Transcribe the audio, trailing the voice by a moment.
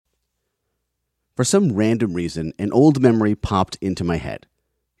For some random reason, an old memory popped into my head.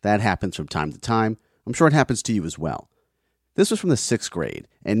 That happens from time to time. I'm sure it happens to you as well. This was from the 6th grade,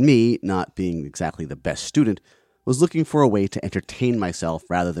 and me, not being exactly the best student, was looking for a way to entertain myself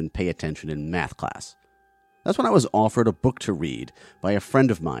rather than pay attention in math class. That's when I was offered a book to read by a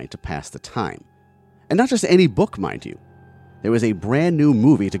friend of mine to pass the time. And not just any book, mind you. There was a brand new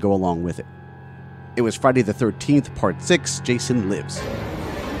movie to go along with it. It was Friday the 13th, Part 6, Jason Lives.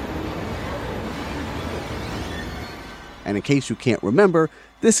 And in case you can't remember,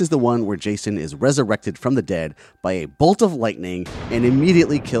 this is the one where Jason is resurrected from the dead by a bolt of lightning and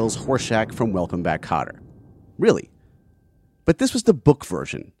immediately kills Horshack from Welcome Back, Kotter. Really. But this was the book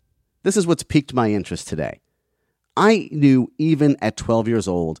version. This is what's piqued my interest today. I knew even at 12 years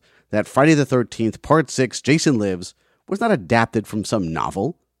old that Friday the 13th, Part 6, Jason Lives was not adapted from some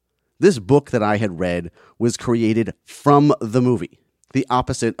novel. This book that I had read was created from the movie, the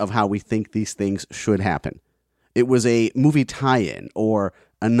opposite of how we think these things should happen. It was a movie tie-in or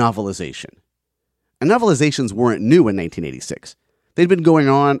a novelization. And novelizations weren't new in 1986. They'd been going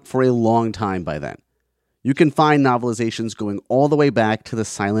on for a long time by then. You can find novelizations going all the way back to the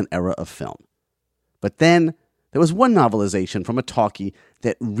silent era of film. But then there was one novelization from a talkie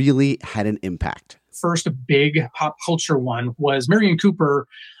that really had an impact. First big pop culture one was Marion Cooper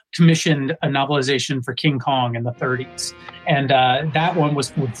commissioned a novelization for King Kong in the 30s. And that one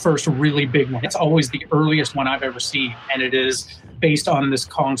was the first really big one. It's always the earliest one I've ever seen. And it is based on this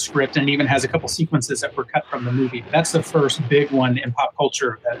Kong script and even has a couple sequences that were cut from the movie. That's the first big one in pop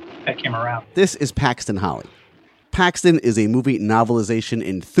culture that came around. This is Paxton Holly. Paxton is a movie novelization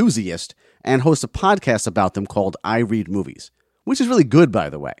enthusiast and hosts a podcast about them called I Read Movies, which is really good, by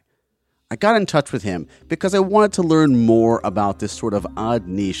the way. I got in touch with him because I wanted to learn more about this sort of odd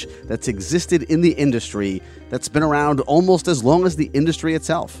niche that's existed in the industry that's been around almost as long as the industry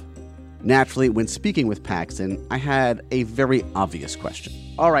itself. Naturally, when speaking with Paxton, I had a very obvious question.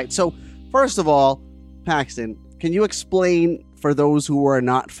 All right, so first of all, Paxton, can you explain for those who are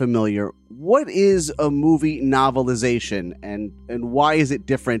not familiar, what is a movie novelization and why is it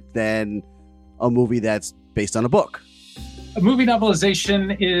different than a movie that's based on a book? A movie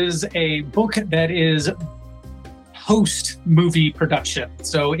novelization is a book that is post-movie production.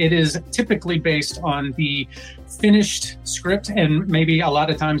 So it is typically based on the finished script, and maybe a lot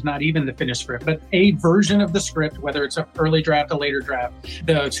of times not even the finished script, but a version of the script, whether it's an early draft, a later draft.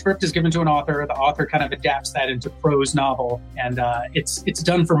 The script is given to an author. The author kind of adapts that into prose novel, and it's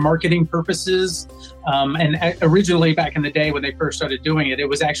done for marketing purposes. And originally, back in the day when they first started doing it, it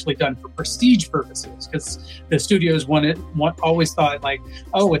was actually done for prestige purposes, because the studios always thought like,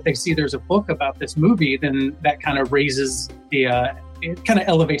 oh, if they see there's a book about this movie, then that kind of raises it kind of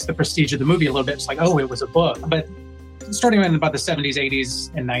elevates the prestige of the movie a little bit. It's like, oh, it was a book. But starting in about the 70s,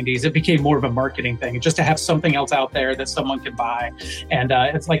 80s, and 90s, it became more of a marketing thing, just to have something else out there that someone could buy. And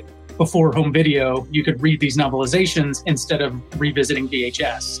it's like before home video, you could read these novelizations instead of revisiting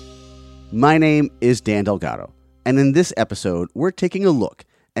VHS. My name is Dan Delgado, and in this episode, we're taking a look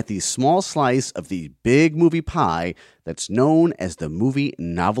at the small slice of the big movie pie that's known as the movie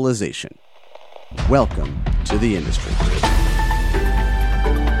novelization. Welcome to the industry.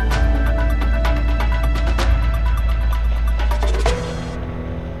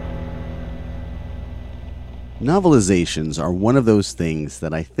 Novelizations are one of those things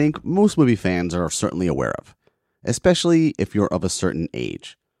that I think most movie fans are certainly aware of, especially if you're of a certain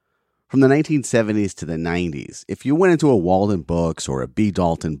age. From the 1970s to the 90s, if you went into a Walden Books or a B.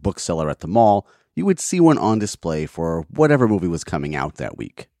 Dalton bookseller at the mall, you would see one on display for whatever movie was coming out that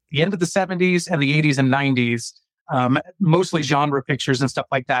week. The end of the 70s and the 80s and 90s, mostly genre pictures and stuff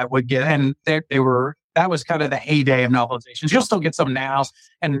like that would get, and that was kind of the heyday of novelizations. You'll still get some now,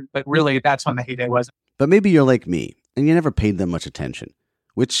 but really that's when the heyday was. But maybe you're like me, and you never paid them much attention,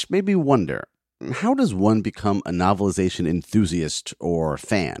 which made me wonder, how does one become a novelization enthusiast or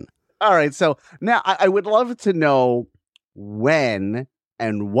fan? All right, so now I would love to know when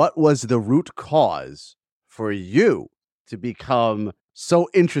and what was the root cause for you to become so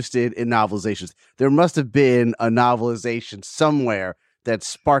interested in novelizations. There must have been a novelization somewhere that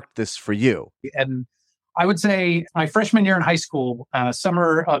sparked this for you. And I would say my freshman year in high school,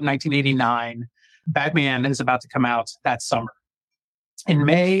 summer of 1989, Batman is about to come out that summer. In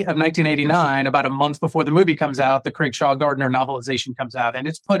May of 1989, about a month before the movie comes out, the Craig Shaw Gardner novelization comes out, and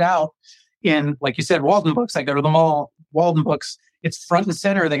it's put out in, like you said, Walden Books. I go to the mall, Walden Books. It's front and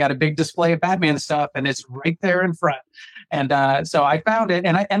center. They got a big display of Batman stuff, and it's right there in front. And so I found it,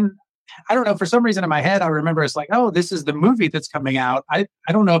 and I don't know, for some reason in my head, I remember it's like, oh, this is the movie that's coming out. I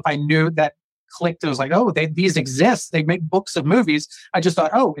don't know if I knew that clicked. It was like, oh, these exist. They make books of movies. I just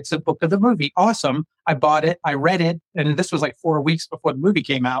thought, oh, it's a book of the movie. Awesome. I bought it. I read it. And this was like 4 weeks before the movie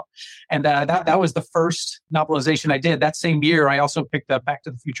came out. And that was the first novelization I did. That same year, I also picked up Back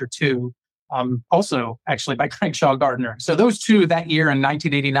to the Future 2. Also actually by Craig Gardner. So those two that year in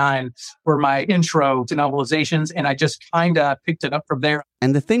 1989 were my intro to novelizations, and I just kind of picked it up from there.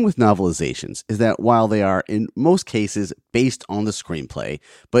 And the thing with novelizations is that while they are in most cases based on the screenplay,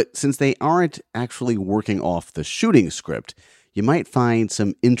 but since they aren't actually working off the shooting script, you might find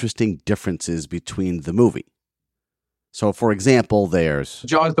some interesting differences between the movie. So for example, there's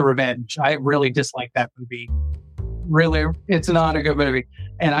Jaws the Revenge. I really dislike that movie. Really, it's not a good movie,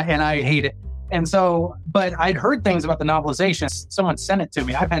 and I hate it. And so, but I'd heard things about the novelization. Someone sent it to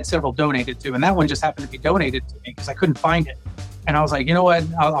me. I've had several donated to, and that one just happened to be donated to me because I couldn't find it. And I was like, you know what?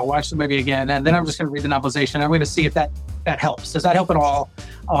 I'll watch the movie again, and then I'm just going to read the novelization. I'm going to see if that helps. Does that help at all?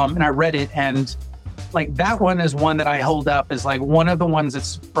 And I read it, and like that one is one that I hold up as like one of the ones that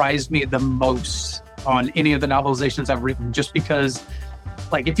surprised me the most on any of the novelizations I've written, just because,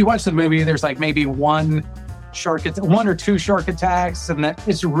 like, if you watch the movie, there's like maybe one or two shark attacks, and that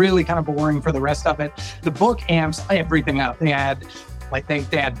it's really kind of boring for the rest of it. The book amps everything up. They had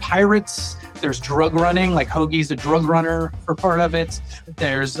pirates. There's drug running, like Hoagie's a drug runner for part of it.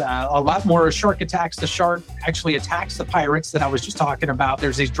 There's a lot more shark attacks. The shark actually attacks the pirates that I was just talking about.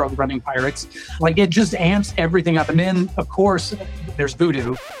 There's these drug running pirates. Like, it just amps everything up. And then, of course, there's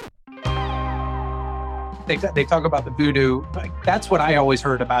voodoo. They talk about the voodoo. Like, that's what I always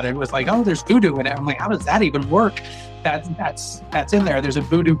heard about it. It was like, oh, there's voodoo in it. I'm like, how does that even work? That's in there. There's a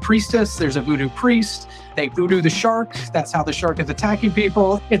voodoo priestess. There's a voodoo priest. They voodoo the shark. That's how the shark is attacking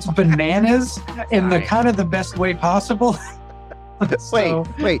people. It's bananas in the kind of the best way possible.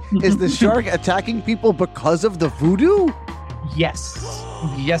 Wait, is the shark attacking people because of the voodoo?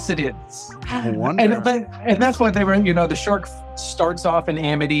 Yes, it is. I wonder. And that's what they were, the shark starts off in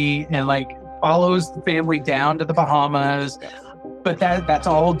Amity and like follows the family down to the Bahamas. But that's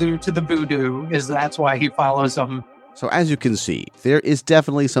all due to the voodoo, that's why he follows them. So as you can see, there is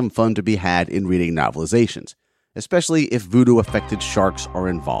definitely some fun to be had in reading novelizations, especially if voodoo-affected sharks are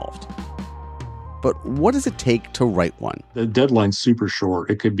involved. But what does it take to write one? The deadline's super short.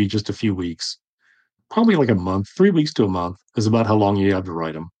 It could be just a few weeks. Probably like a month. 3 weeks to a month is about how long you have to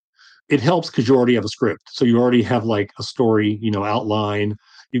write them. It helps because you already have a script. So you already have like a story, outline.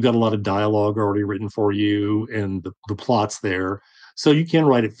 You've got a lot of dialogue already written for you and the plot's there. So you can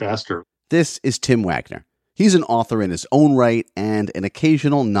write it faster. This is Tim Wagner. He's an author in his own right and an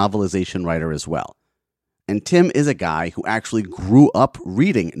occasional novelization writer as well. And Tim is a guy who actually grew up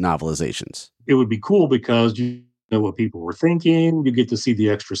reading novelizations. It would be cool because you know what people were thinking. You get to see the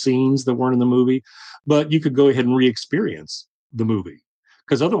extra scenes that weren't in the movie. But you could go ahead and re-experience the movie.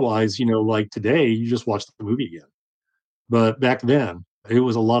 Because otherwise, like today, you just watch the movie again. But back then, it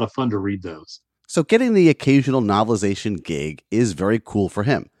was a lot of fun to read those. So getting the occasional novelization gig is very cool for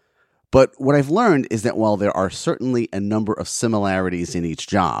him. But what I've learned is that while there are certainly a number of similarities in each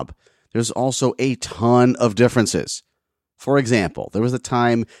job, there's also a ton of differences. For example, there was a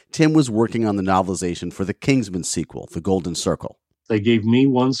time Tim was working on the novelization for the Kingsman sequel, The Golden Circle. They gave me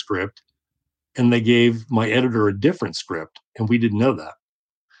one script, and they gave my editor a different script, and we didn't know that.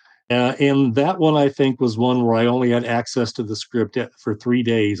 And that one, I think, was one where I only had access to the script for 3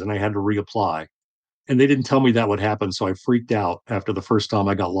 days, and I had to reapply. And they didn't tell me that would happen, so I freaked out after the first time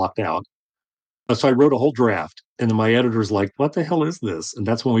I got locked out. So I wrote a whole draft, and then my editor's like, what the hell is this? And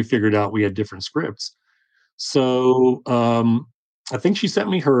that's when we figured out we had different scripts. So I think she sent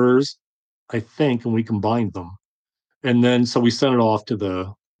me hers, and we combined them. And then so we sent it off to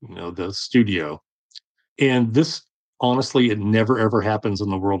the studio. And this, honestly, it never, ever happens in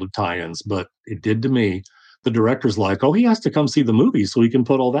the world of tie-ins, but it did to me. The director's like, oh, he has to come see the movie so he can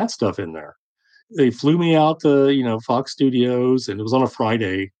put all that stuff in there. They flew me out to, Fox Studios, and it was on a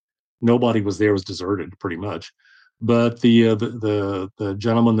Friday. Nobody was there. It was deserted pretty much. But the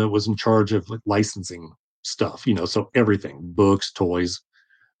gentleman that was in charge of licensing stuff, so everything, books, toys,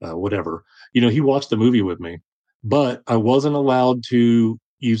 whatever, he watched the movie with me. But I wasn't allowed to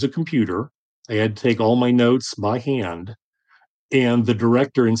use a computer. I had to take all my notes by hand. And the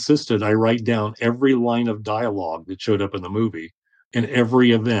director insisted I write down every line of dialogue that showed up in the movie and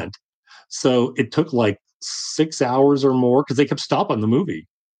every event. So it took like 6 hours or more because they kept stopping the movie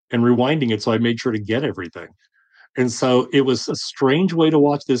and rewinding it. So I made sure to get everything. And so it was a strange way to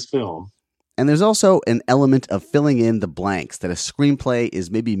watch this film. And there's also an element of filling in the blanks that a screenplay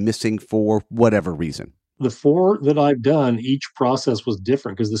is maybe missing for whatever reason. The 4 that I've done, each process was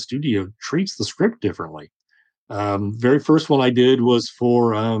different because the studio treats the script differently. Very first one I did was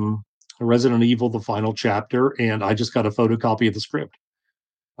for Resident Evil, the final chapter, and I just got a photocopy of the script.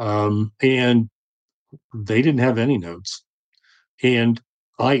 And they didn't have any notes. And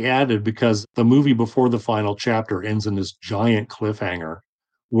I added, because the movie before the final chapter ends in this giant cliffhanger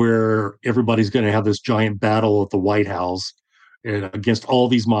where everybody's going to have this giant battle at the White House and against all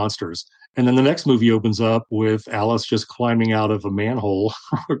these monsters. And then the next movie opens up with Alice just climbing out of a manhole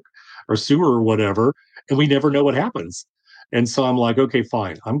or sewer or whatever, and we never know what happens. And so I'm like, okay,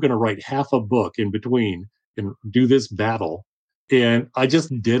 fine. I'm going to write half a book in between and do this battle. And I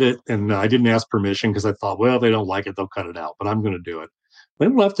just did it, and I didn't ask permission because I thought, well, they don't like it, they'll cut it out, but I'm going to do it. They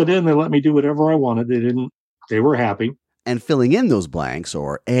left it in. They let me do whatever I wanted. They were happy. And filling in those blanks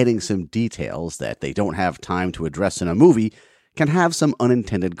or adding some details that they don't have time to address in a movie can have some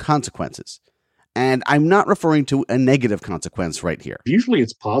unintended consequences. And I'm not referring to a negative consequence right here. Usually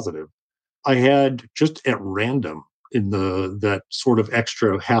it's positive. I had just at random in that sort of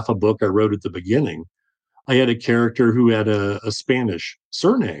extra half a book I wrote at the beginning, I had a character who had a Spanish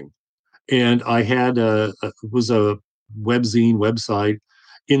surname. And I had was a webzine website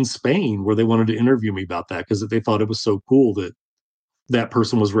in Spain where they wanted to interview me about that because they thought it was so cool that that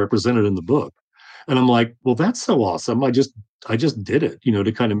person was represented in the book. And I'm like, well, that's so awesome. I just did it,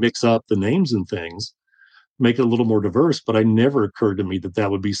 to kind of mix up the names and things, make it a little more diverse. But it never occurred to me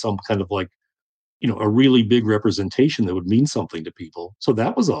that would be some kind of like, a really big representation that would mean something to people. So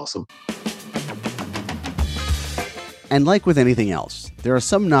that was awesome. And like with anything else, there are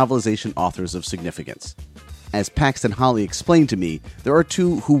some novelization authors of significance. As Paxton Holly explained to me, there are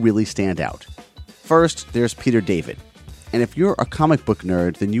two who really stand out. First, there's Peter David. And if you're a comic book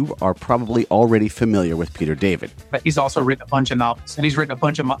nerd, then you are probably already familiar with Peter David. But he's also written a bunch of novels, and he's written a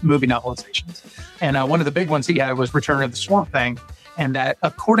bunch of movie novelizations. And one of the big ones he had was Return of the Swamp Thing. And that,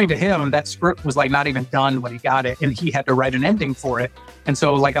 according to him, that script was like not even done when he got it, and he had to write an ending for it. And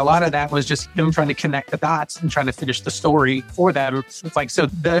so like a lot of that was just him trying to connect the dots and trying to finish the story for that. It's like, so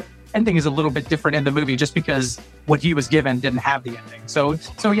the ending is a little bit different in the movie just because what he was given didn't have the ending. So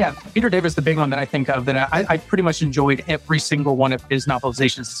yeah, Peter David's the big one that I think of that I pretty much enjoyed every single one of his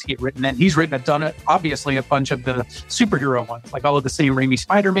novelizations he had written. And he's written obviously a bunch of the superhero ones, like all of the Sam Raimi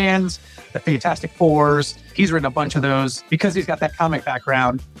Spider-Mans, the Fantastic Fours. He's written a bunch of those because he's got that comic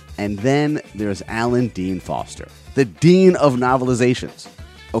background. And then there's Alan Dean Foster, the Dean of Novelizations.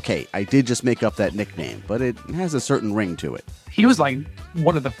 Okay, I did just make up that nickname, but it has a certain ring to it. He was like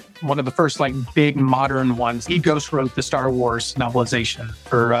one of the first like big modern ones. He ghost wrote the Star Wars novelization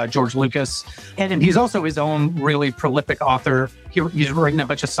for George Lucas, and he's also his own really prolific author. He's written a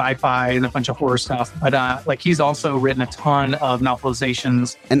bunch of sci-fi and a bunch of horror stuff, but he's also written a ton of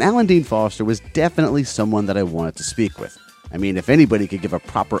novelizations. And Alan Dean Foster was definitely someone that I wanted to speak with. I mean, if anybody could give a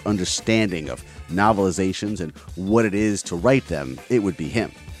proper understanding of novelizations and what it is to write them, it would be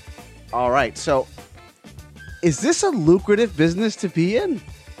him. All right, so is this a lucrative business to be in?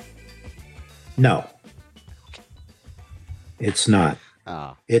 No, it's not.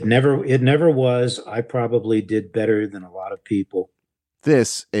 It never was. I probably did better than a lot of people.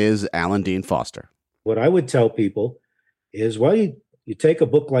 This is Alan Dean Foster. What I would tell people is, well, you take a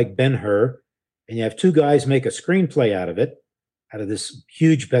book like Ben-Hur and you have two guys make a screenplay out of this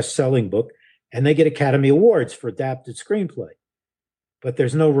huge best-selling book, and they get Academy Awards for adapted screenplay. But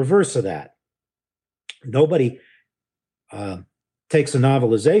there's no reverse of that. Nobody takes a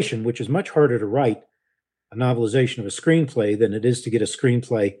novelization, which is much harder to write, a novelization of a screenplay than it is to get a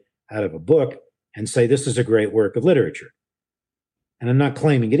screenplay out of a book and say, this is a great work of literature. And I'm not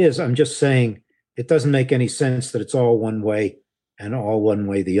claiming it is. I'm just saying it doesn't make any sense that it's all one way and all one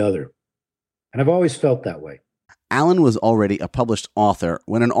way the other. And I've always felt that way. Alan was already a published author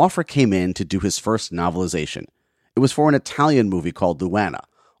when an offer came in to do his first novelization. It was for an Italian movie called Luana,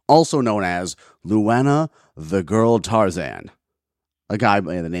 also known as Luana, the Girl Tarzan. A guy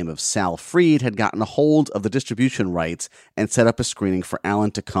by the name of Sal Freed had gotten a hold of the distribution rights and set up a screening for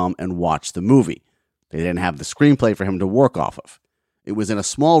Alan to come and watch the movie. They didn't have the screenplay for him to work off of. It was in a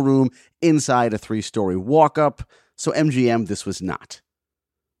small room inside a 3-story walk-up, so MGM this was not.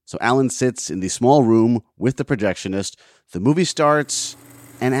 So Alan sits in the small room with the projectionist. The movie starts,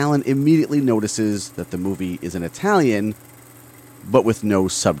 and Alan immediately notices that the movie is in Italian, but with no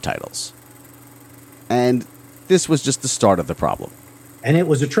subtitles. And this was just the start of the problem. And it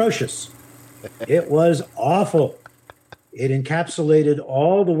was atrocious. It was awful. It encapsulated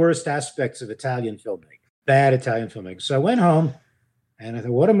all the worst aspects of Italian filmmaking, bad Italian filmmaking. So I went home, and I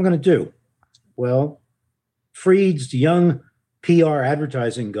thought, what am I going to do? Well, Freed's young PR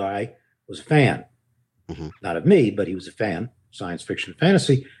advertising guy was a fan. Mm-hmm. Not of me, but he was a fan, science fiction,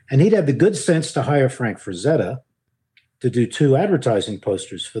 fantasy. And he'd had the good sense to hire Frank Frazetta, to do 2 advertising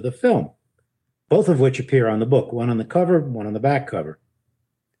posters for the film, both of which appear on the book, one on the cover, one on the back cover.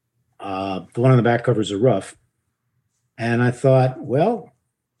 The one on the back cover is a rough. And I thought, well,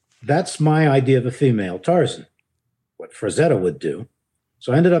 that's my idea of a female Tarzan, what Frazetta would do.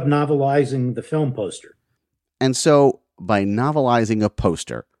 So I ended up novelizing the film poster. And so, by novelizing a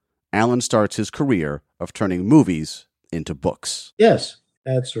poster, Alan starts his career of turning movies into books. Yes,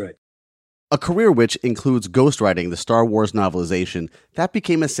 that's right. A career which includes ghostwriting the Star Wars novelization that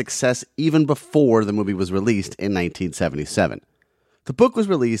became a success even before the movie was released in 1977. The book was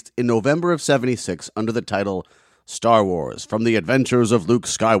released in November of 76 under the title Star Wars From the Adventures of Luke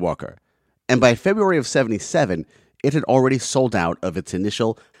Skywalker. And by February of 77, it had already sold out of its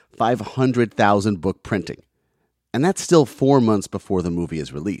initial 500,000 book printing. And that's still 4 months before the movie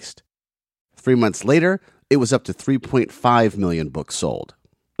is released. 3 months later, it was up to 3.5 million books sold.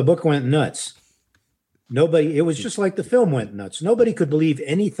 The book went nuts. It was just like the film went nuts. Nobody could believe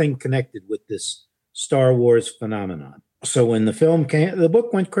anything connected with this Star Wars phenomenon. So when the film came, the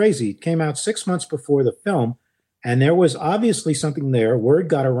book went crazy. It came out 6 months before the film, and there was obviously something there. Word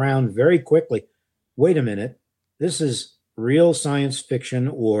got around very quickly. Wait a minute, this is real science fiction,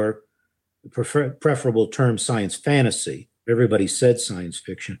 or the preferable term, science fantasy. Everybody said science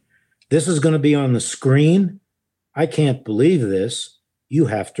fiction. This is going to be on the screen? I can't believe this. You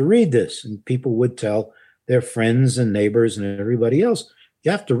have to read this. And people would tell their friends and neighbors and everybody else,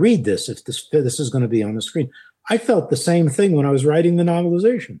 you have to read this if this is going to be on the screen. I felt the same thing when I was writing the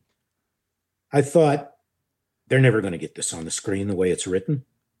novelization. I thought, they're never going to get this on the screen the way it's written.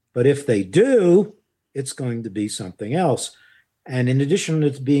 But if they do, it's going to be something else. And in addition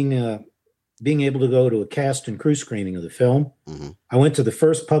to being able to go to a cast and crew screening of the film, I went to the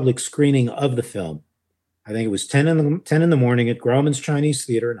first public screening of the film. I think it was 10 in the morning at Grauman's Chinese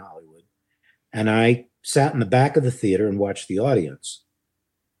Theater in Hollywood. And I sat in the back of the theater and watched the audience.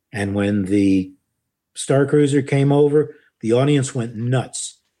 And when the Star Cruiser came over, the audience went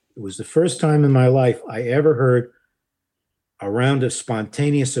nuts. It was the first time in my life I ever heard a round of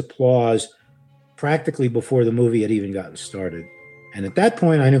spontaneous applause practically before the movie had even gotten started. And at that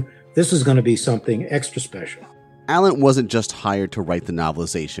point, I knew this is going to be something extra special. Alan wasn't just hired to write the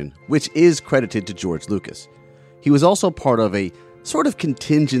novelization, which is credited to George Lucas. He was also part of a sort of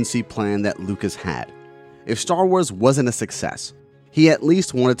contingency plan that Lucas had. If Star Wars wasn't a success, he at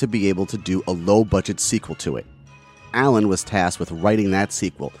least wanted to be able to do a low-budget sequel to it. Alan was tasked with writing that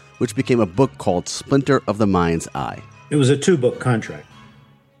sequel, which became a book called Splinter of the Mind's Eye. It was a 2-book contract.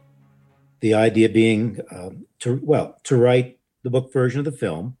 The idea being to write the book version of the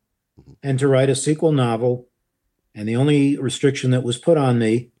film and to write a sequel novel. And the only restriction that was put on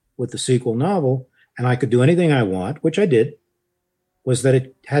me with the sequel novel, and I could do anything I want, which I did, was that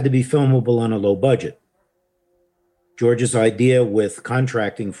it had to be filmable on a low budget. George's idea with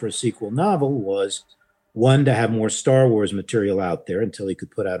contracting for a sequel novel was, 1, to have more Star Wars material out there until he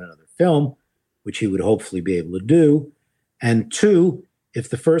could put out another film, which he would hopefully be able to do. And 2, if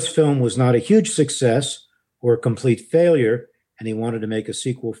the first film was not a huge success or a complete failure, and he wanted to make a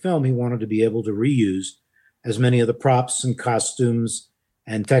sequel film, he wanted to be able to reuse as many of the props and costumes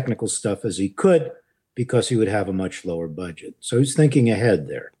and technical stuff as he could, because he would have a much lower budget. So he's thinking ahead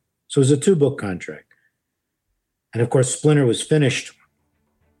there. So it was a 2-book contract. And of course, Splinter was finished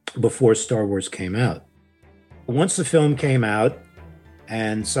before Star Wars came out. Once the film came out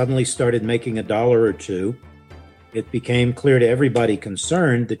and suddenly started making $1 or $2, it became clear to everybody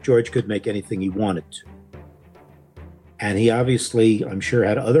concerned that George could make anything he wanted to. And he obviously, I'm sure,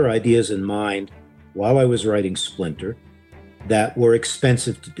 had other ideas in mind while I was writing Splinter that were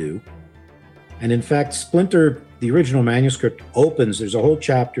expensive to do. And in fact, Splinter, the original manuscript, opens, there's a whole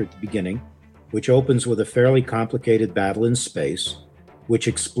chapter at the beginning, which opens with a fairly complicated battle in space, which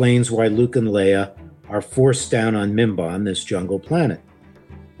explains why Luke and Leia are forced down on Mimban, this jungle planet.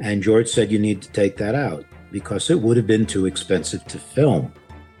 And George said, you need to take that out because it would have been too expensive to film.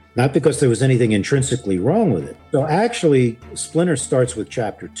 Not because there was anything intrinsically wrong with it. So actually, Splinter starts with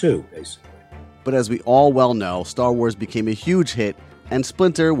chapter 2, basically. But as we all well know, Star Wars became a huge hit, and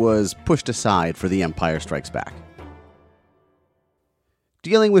Splinter was pushed aside for The Empire Strikes Back.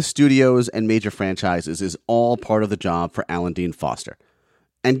 Dealing with studios and major franchises is all part of the job for Alan Dean Foster.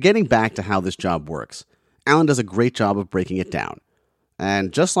 And getting back to how this job works, Alan does a great job of breaking it down.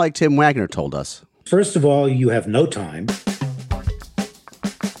 And just like Tim Wagner told us, first of all, you have no time.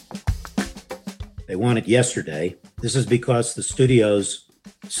 They want it yesterday. This is because the studios,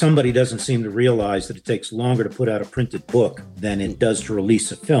 somebody doesn't seem to realize that it takes longer to put out a printed book than it does to release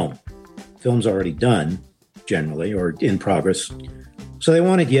a film. Film's already done, generally, or in progress. So they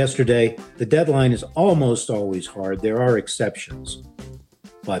want it yesterday. The deadline is almost always hard. There are exceptions.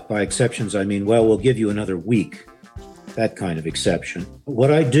 But by exceptions, I mean, well, we'll give you another week. That kind of exception.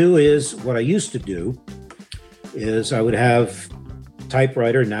 What I used to do is I would have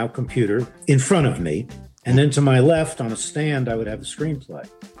typewriter, now computer, in front of me. And then to my left on a stand, I would have the screenplay.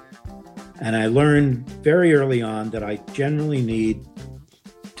 And I learned very early on that I generally need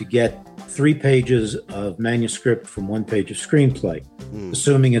to get 3 pages of manuscript from 1 page of screenplay,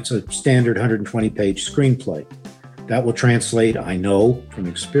 assuming it's a standard 120-page screenplay. That will translate, I know from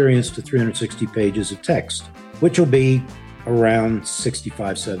experience, to 360 pages of text, which will be around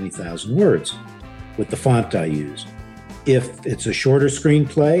 65,000, 70,000 words with the font I use. If it's a shorter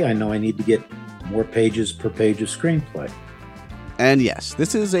screenplay, I know I need to get more pages per page of screenplay. And yes,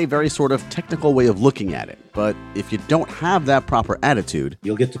 this is a very sort of technical way of looking at it, but if you don't have that proper attitude,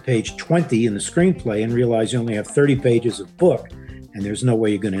 you'll get to page 20 in the screenplay and realize you only have 30 pages of book, and there's no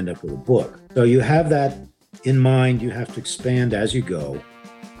way you're going to end up with a book. So you have that in mind. You have to expand as you go.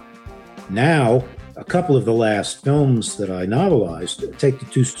 Now, a couple of the last films that I novelized, take the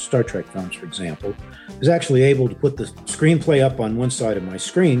 2 Star Trek films, for example, I was actually able to put the screenplay up on one side of my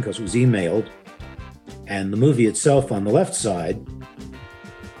screen because it was emailed, and the movie itself on the left side,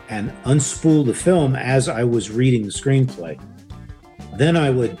 and unspool the film as I was reading the screenplay. Then I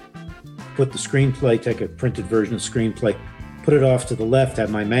would put the screenplay, take a printed version of the screenplay, put it off to the left,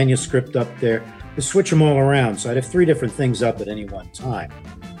 have my manuscript up there, and switch them all around. So I'd have 3 different things up at any one time.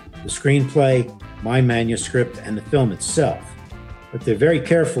 The screenplay, my manuscript, and the film itself. But they're very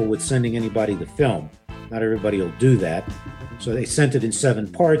careful with sending anybody the film. Not everybody will do that. So they sent it in 7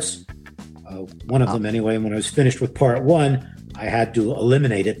 parts. One of them anyway, and when I was finished with part 1, I had to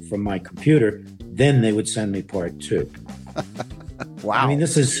eliminate it from my computer. Then they would send me part 2. Wow. I mean,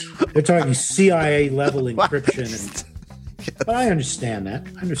 they're talking CIA level encryption. But I understand that.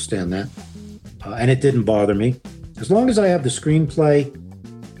 And it didn't bother me. As long as I have the screenplay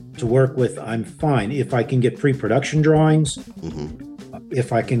to work with, I'm fine. If I can get pre-production drawings,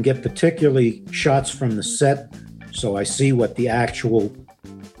 if I can get particularly shots from the set, so I see what the actual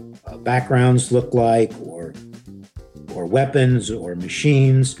backgrounds look like, or weapons or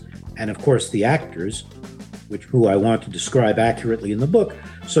machines, and of course the actors, who I want to describe accurately in the book,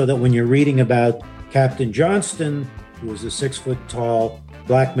 so that when you're reading about Captain Johnston, who was a 6-foot-tall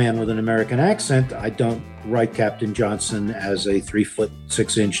black man with an American accent, I don't write Captain Johnson as a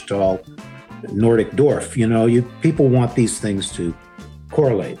 3-foot-6-inch-tall Nordic dwarf. You know, people want these things to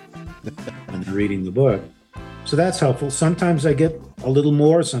correlate when they're reading the book. So that's helpful. Sometimes I get a little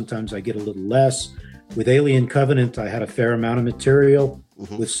more, sometimes I get a little less. With Alien Covenant, I had a fair amount of material.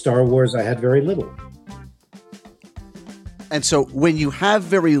 With Star Wars, I had very little. And so when you have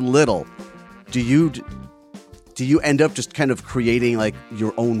very little, do you end up just kind of creating like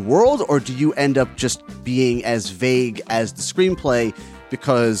your own world, or do you end up just being as vague as the screenplay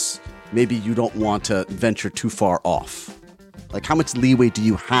because maybe you don't want to venture too far off? Like, how much leeway do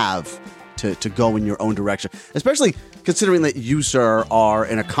you have to go in your own direction, especially considering that you, sir, are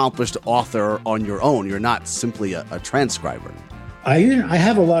an accomplished author on your own? You're not simply a transcriber. I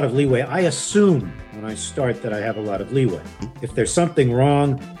have a lot of leeway. I assume when I start that I have a lot of leeway. If there's something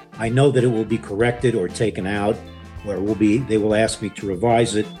wrong, I know that it will be corrected or taken out, or they will ask me to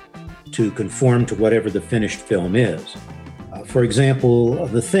revise it to conform to whatever the finished film is. For example,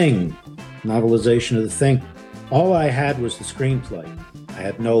 The Thing, novelization of The Thing, all I had was the screenplay. I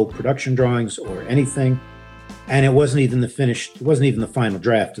had no production drawings or anything, and it wasn't even the final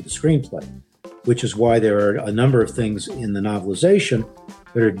draft of the screenplay, which is why there are a number of things in the novelization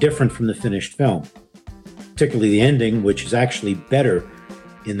that are different from the finished film, particularly the ending, which is actually better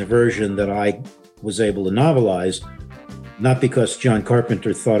in the version that I was able to novelize, not because John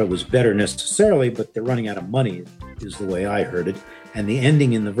Carpenter thought it was better necessarily, but they're running out of money, is the way I heard it. And the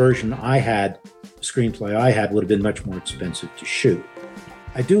ending in the version I had, the screenplay I had, would have been much more expensive to shoot.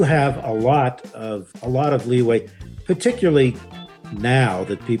 I do have a lot of leeway, particularly now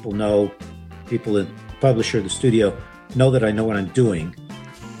that people in the publisher, the studio, know that I know what I'm doing,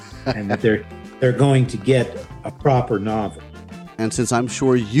 and that they're going to get a proper novel. And since I'm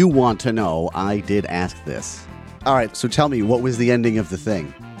sure you want to know, I did ask this. All right, so tell me, what was the ending of The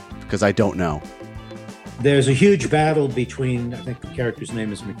Thing? Because I don't know. There's a huge battle between, I think the character's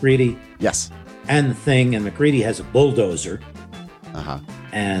name is McCready. Yes. And The Thing, and McCready has a bulldozer.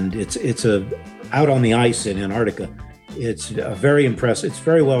 And it's out on the ice in Antarctica. It's very impressive. It's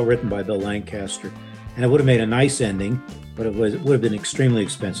very well written by Bill Lancaster, and it would have made a nice ending, but it would have been extremely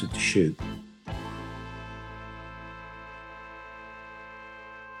expensive to shoot.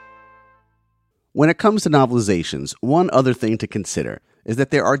 When it comes to novelizations, one other thing to consider is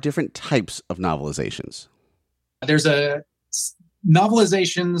that there are different types of novelizations. There's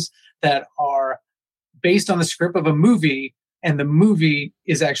novelizations that are based on the script of a movie, and the movie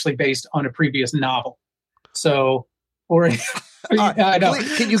is actually based on a previous novel. So, or I know.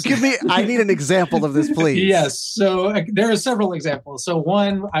 Please, can you give me? I need an example of this, please. Yes. So there are several examples. So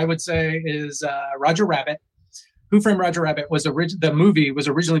one I would say is Roger Rabbit. Who Framed Roger Rabbit the movie was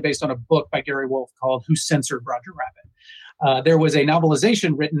originally based on a book by Gary Wolfe called Who Censored Roger Rabbit. There was a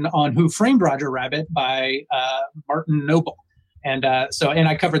novelization written on Who Framed Roger Rabbit by Martin Noble. And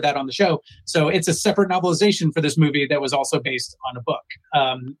I covered that on the show. So it's a separate novelization for this movie that was also based on a book.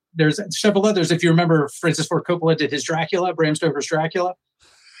 There's several others. If you remember, Francis Ford Coppola did his Dracula, Bram Stoker's Dracula.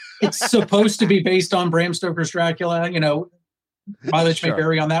 It's supposed to be based on Bram Stoker's Dracula, mileage may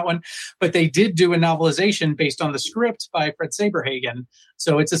vary on that one. But they did do a novelization based on the script by Fred Saberhagen.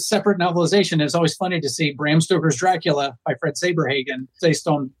 So it's a separate novelization. It's always funny to see Bram Stoker's Dracula by Fred Saberhagen based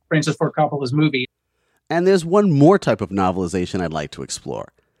on Francis Ford Coppola's movie. And there's one more type of novelization I'd like to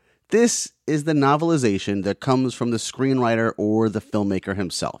explore. This is the novelization that comes from the screenwriter or the filmmaker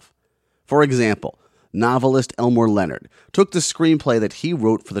himself. For example, novelist Elmore Leonard took the screenplay that he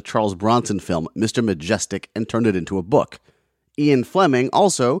wrote for the Charles Bronson film Mr. Majestic and turned it into a book. Ian Fleming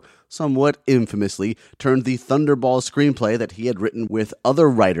also, somewhat infamously, turned the Thunderball screenplay that he had written with other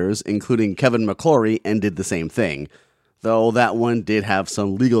writers, including Kevin McClory, and did the same thing, though that one did have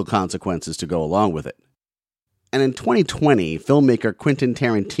some legal consequences to go along with it. And in 2020, filmmaker Quentin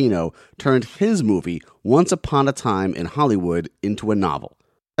Tarantino turned his movie Once Upon a Time in Hollywood into a novel.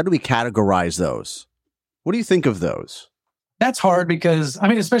 How do we categorize those? What do you think of those? That's hard because,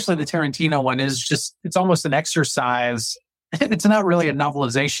 especially the Tarantino one is just, it's almost an exercise. It's not really a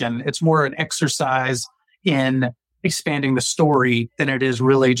novelization. It's more an exercise in expanding the story than it is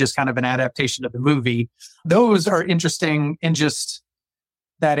really just kind of an adaptation of the movie. Those are interesting in just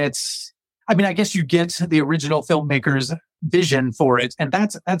that I guess you get the original filmmaker's vision for it, and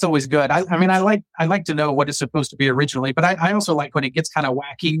that's always good. I like to know what it's supposed to be originally, but I also like when it gets kind of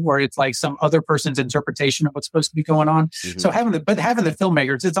wacky, where it's like some other person's interpretation of what's supposed to be going on. Mm-hmm. So having the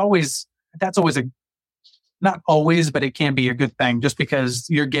filmmakers, that's always not always, but it can be a good thing, just because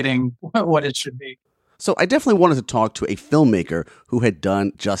you're getting what it should be. So I definitely wanted to talk to a filmmaker who had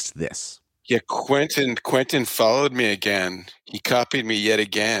done just this. Yeah, Quentin followed me again. He copied me yet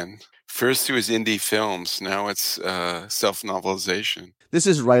again. First it was indie films, now it's self-novelization. This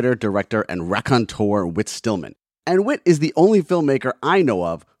is writer, director, and raconteur Whit Stillman. And Whit is the only filmmaker I know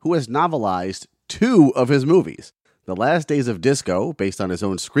of who has novelized 2 of his movies. The Last Days of Disco, based on his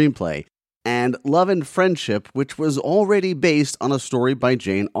own screenplay, and Love and Friendship, which was already based on a story by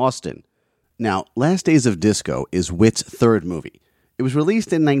Jane Austen. Now, Last Days of Disco is Whit's 3rd movie. It was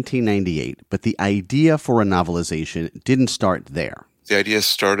released in 1998, but the idea for a novelization didn't start there. The idea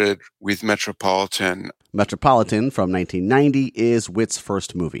started with Metropolitan. Metropolitan from 1990 is Whit's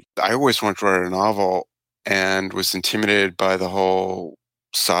first movie. I always wanted to write a novel and was intimidated by the whole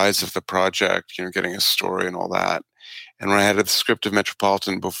size of the project, getting a story and all that. And when I had the script of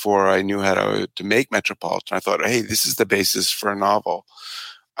Metropolitan before I knew how to make Metropolitan, I thought, hey, this is the basis for a novel.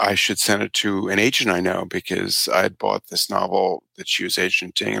 I should send it to an agent I know, because I had bought this novel that she was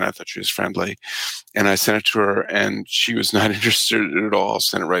agenting and I thought she was friendly. And I sent it to her and she was not interested at all.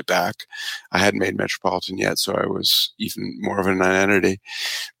 Sent it right back. I hadn't made Metropolitan yet, so I was even more of a non-entity.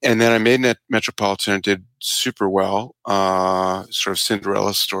 And then I made Metropolitan and did super well, sort of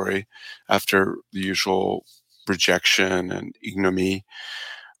Cinderella story after the usual rejection and ignominy.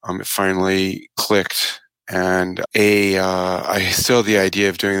 It finally clicked. And I still had the idea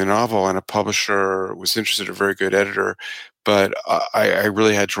of doing the novel, and a publisher was interested, a very good editor, but I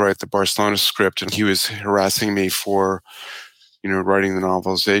really had to write the Barcelona script, and he was harassing me for, writing the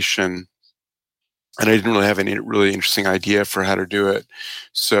novelization. And I didn't really have any really interesting idea for how to do it.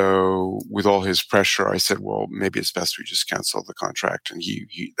 So with all his pressure, I said, well, maybe it's best we just cancel the contract. And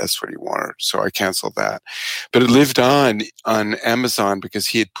he that's what he wanted. So I canceled that. But it lived on Amazon because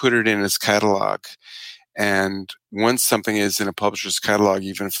he had put it in his catalog. And once something is in a publisher's catalog,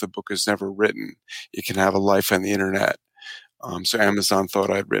 even if the book is never written, it can have a life on the internet. So Amazon thought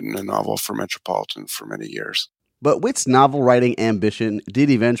I'd written a novel for Metropolitan for many years. But Whit's novel writing ambition did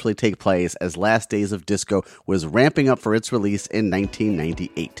eventually take place as Last Days of Disco was ramping up for its release in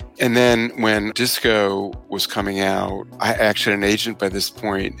 1998. And then when Disco was coming out, I actually had an agent by this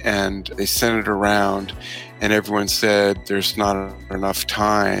point, and they sent it around, and everyone said there's not enough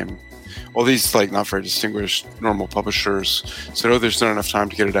time. all these like not very distinguished normal publishers said, oh, there's not enough time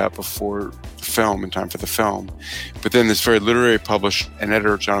to get it out before the film, in time for the film. But then this very literary publisher and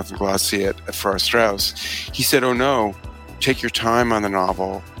editor, Jonathan Glassie at Farrar Straus, he said, oh no, take your time on the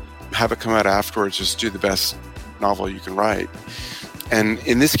novel, have it come out afterwards, just do the best novel you can write. And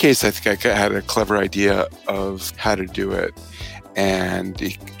in this case, I think I had a clever idea of how to do it. And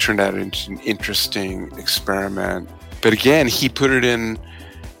it turned out into an interesting experiment. But again, he put it in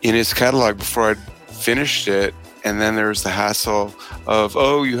his catalog before I'd finished it. And then there was the hassle of,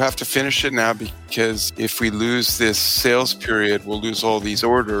 oh, you have to finish it now because if we lose this sales period, we'll lose all these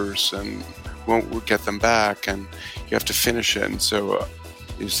orders and won't get them back. And you have to finish it. And so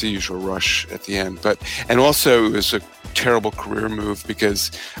it was the usual rush at the end. And also it was a terrible career move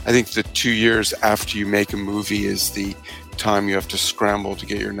because I think the 2 years after you make a movie is the time you have to scramble to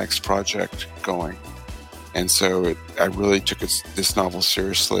get your next project going. And so I really took this novel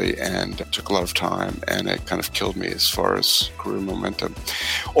seriously, and it took a lot of time, and it kind of killed me as far as career momentum.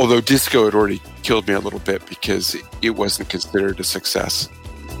 Although Disco had already killed me a little bit because it wasn't considered a success.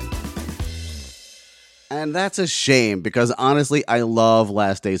 And that's a shame because honestly, I love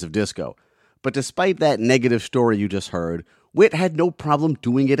Last Days of Disco. But despite that negative story you just heard, Whit had no problem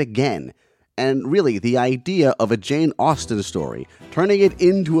doing it again. And really, the idea of a Jane Austen story, turning it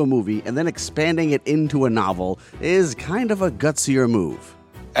into a movie and then expanding it into a novel is kind of a gutsier move.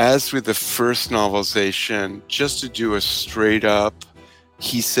 As with the first novelization, just to do a straight up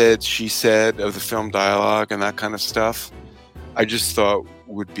he said, she said of the film dialogue and that kind of stuff, I just thought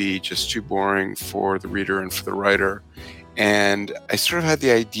would be just too boring for the reader and for the writer. And I sort of had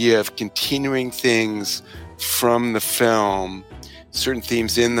the idea of continuing things from the film, certain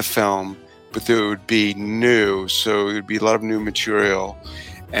themes in the film, but there would be new. So it would be a lot of new material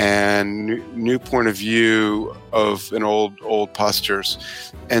and new point of view of an old postures.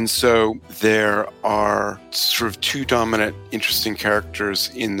 And so there are sort of two dominant, interesting characters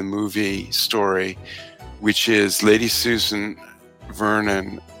in the movie story, which is Lady Susan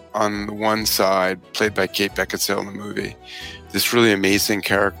Vernon on the one side, played by Kate Beckinsale in the movie. This really amazing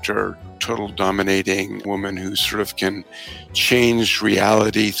character, total dominating woman who sort of can change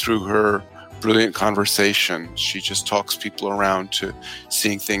reality through her brilliant conversation. She just talks people around to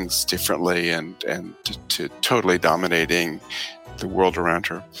seeing things differently and to totally dominating the world around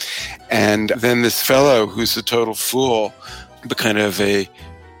her. And then this fellow who's a total fool, but kind of a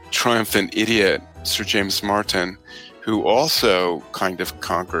triumphant idiot, Sir James Martin, who also kind of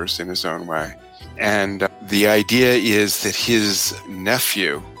conquers in his own way. And the idea is that his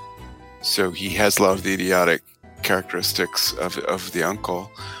nephew, so he has a lot of the idiotic characteristics of the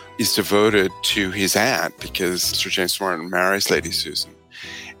uncle, is devoted to his aunt because Sir James Martin marries Lady Susan.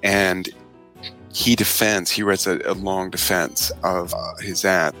 And he writes a long defense of his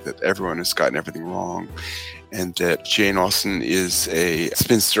aunt, that everyone has gotten everything wrong, and that Jane Austen is a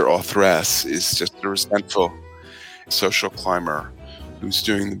spinster authoress, is just a resentful social climber who's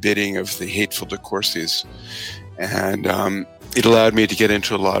doing the bidding of the hateful de Courcys. And it allowed me to get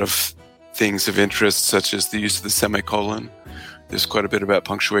into a lot of things of interest, such as the use of the semicolon. There's quite a bit about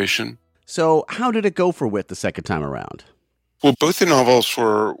punctuation. So how did it go for Whit the second time around? Well, both the novels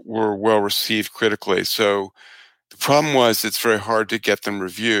were well received critically. So the problem was it's very hard to get them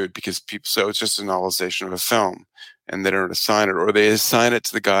reviewed because people say, it's just a novelization of a film, and they don't assign it, or they assign it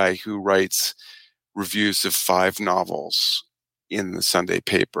to the guy who writes reviews of 5 novels in the Sunday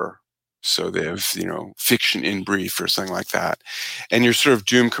paper. So they have, fiction in brief or something like that. And you're sort of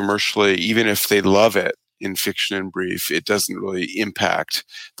doomed commercially, even if they love it in fiction in brief, it doesn't really impact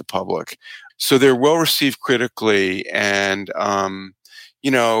the public. So they're well received critically. And,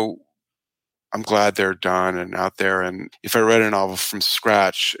 I'm glad they're done and out there. And if I read a novel from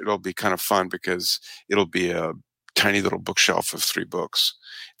scratch, it'll be kind of fun because it'll be a tiny little bookshelf of 3 books.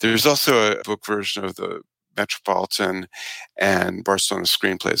 There's also a book version of the Metropolitan and Barcelona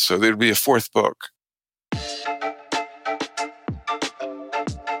screenplays. So there'll be a 4th book.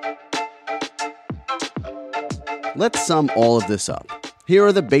 Let's sum all of this up. Here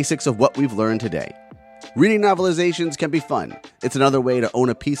are the basics of what we've learned today. Reading novelizations can be fun. It's another way to own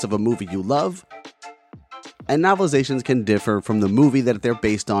a piece of a movie you love. And novelizations can differ from the movie that they're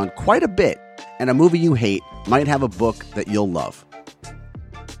based on quite a bit, and a movie you hate might have a book that you'll love.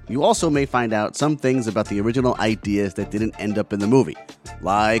 You also may find out some things about the original ideas that didn't end up in the movie,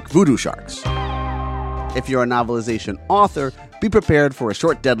 like voodoo sharks. If you're a novelization author, be prepared for a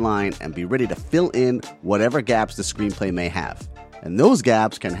short deadline and be ready to fill in whatever gaps the screenplay may have. And those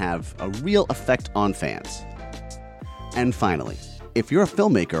gaps can have a real effect on fans. And finally, If you're a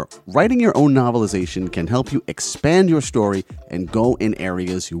filmmaker, writing your own novelization can help you expand your story and go in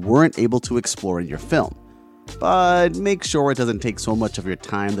areas you weren't able to explore in your film. But make sure it doesn't take so much of your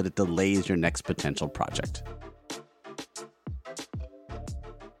time that it delays your next potential project.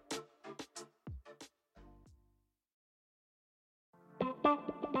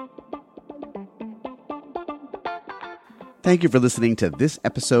 Thank you for listening to this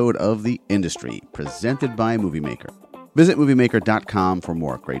episode of The Industry, presented by Movie Maker. Visit moviemaker.com for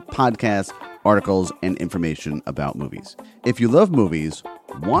more great podcasts, articles, and information about movies. If you love movies,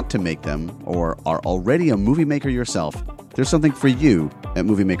 want to make them, or are already a movie maker yourself, there's something for you at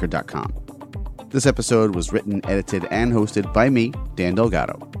moviemaker.com. This episode was written, edited, and hosted by me, Dan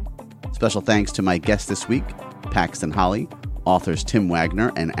Delgado. Special thanks to my guests this week, Paxton Holly, authors Tim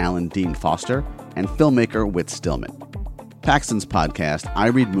Wagner and Alan Dean Foster, and filmmaker Whit Stillman. Paxton's podcast, I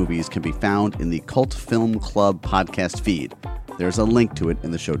Read Movies, can be found in the Cult Film Club podcast feed. There's a link to it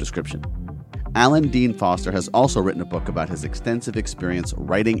in the show description. Alan Dean Foster has also written a book about his extensive experience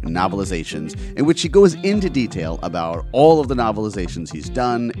writing novelizations, in which he goes into detail about all of the novelizations he's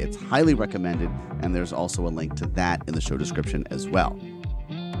done. It's highly recommended, and there's also a link to that in the show description as well.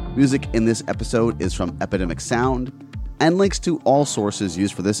 Music in this episode is from Epidemic Sound, and links to all sources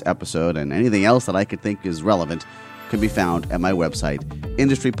used for this episode and anything else that I could think is relevant can be found at my website,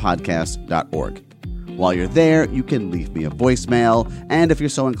 industrypodcast.org. While you're there, you can leave me a voicemail, and if you're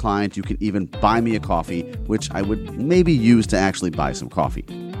so inclined, you can even buy me a coffee, which I would maybe use to actually buy some coffee.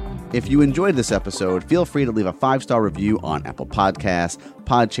 If you enjoyed this episode, feel free to leave a 5-star review on Apple Podcasts,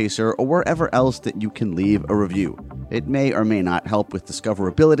 Podchaser, or wherever else that you can leave a review. It may or may not help with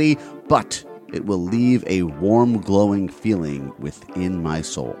discoverability, but it will leave a warm, glowing feeling within my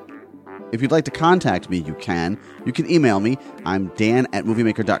soul. If you'd like to contact me, you can. You can email me. I'm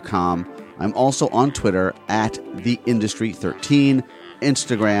dan@moviemaker.com. I'm also on Twitter @TheIndustry13,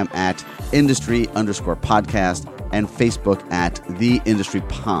 Instagram @industry_podcast, and Facebook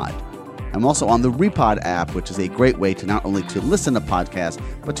 @TheIndustryPod. I'm also on the Repod app, which is a great way to not only to listen to podcasts,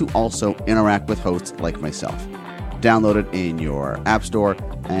 but to also interact with hosts like myself. Download it in your app store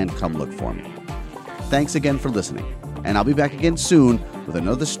and come look for me. Thanks again for listening, and I'll be back again soon with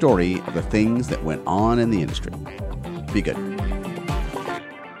another story of the things that went on in the industry. Be good.